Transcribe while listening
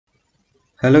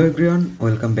Hello everyone,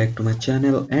 welcome back to my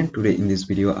channel, and today in this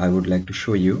video I would like to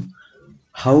show you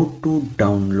how to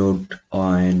download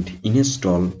and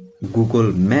install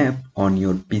Google Map on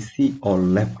your PC or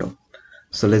laptop.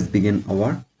 So let's begin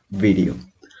our video.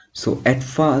 So at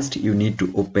first you need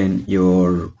to open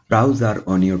your browser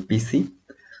on your PC.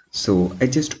 So I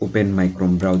just open my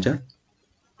Chrome browser,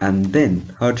 and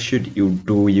then what should you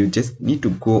do? You just need to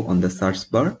go on the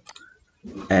search bar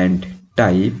and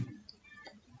type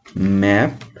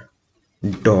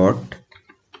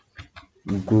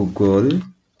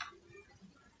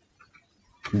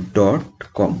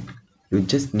map.google.com. You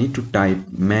just need to type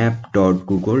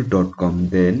map.google.com,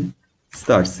 then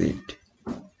search it.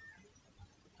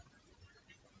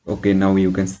 Okay, now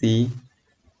you can see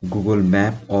Google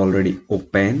Map already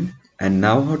open, and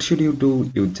now what should you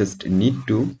do? You just need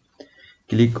to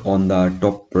click on the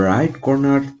top right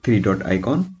corner three dot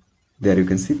icon. There you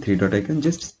can see three dot icon,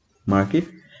 just mark it,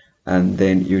 and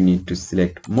then you need to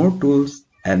select more tools,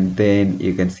 and then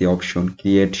you can see option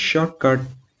create shortcut.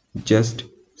 Just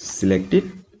select it,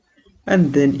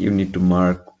 and then you need to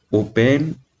mark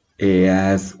open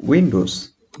as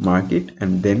Windows, mark it,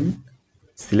 and then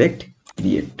select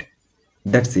create.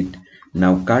 That's it.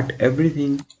 Now cut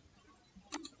everything.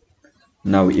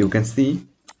 Now you can see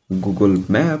Google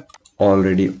Map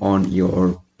already on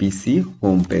your PC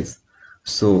homepage.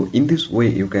 So in this way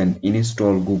you can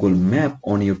install Google Map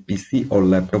on your PC or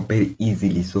laptop very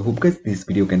easily. So hope guys this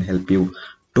video can help you.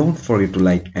 Don't forget to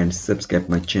like and subscribe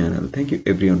my channel. Thank you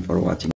everyone for watching.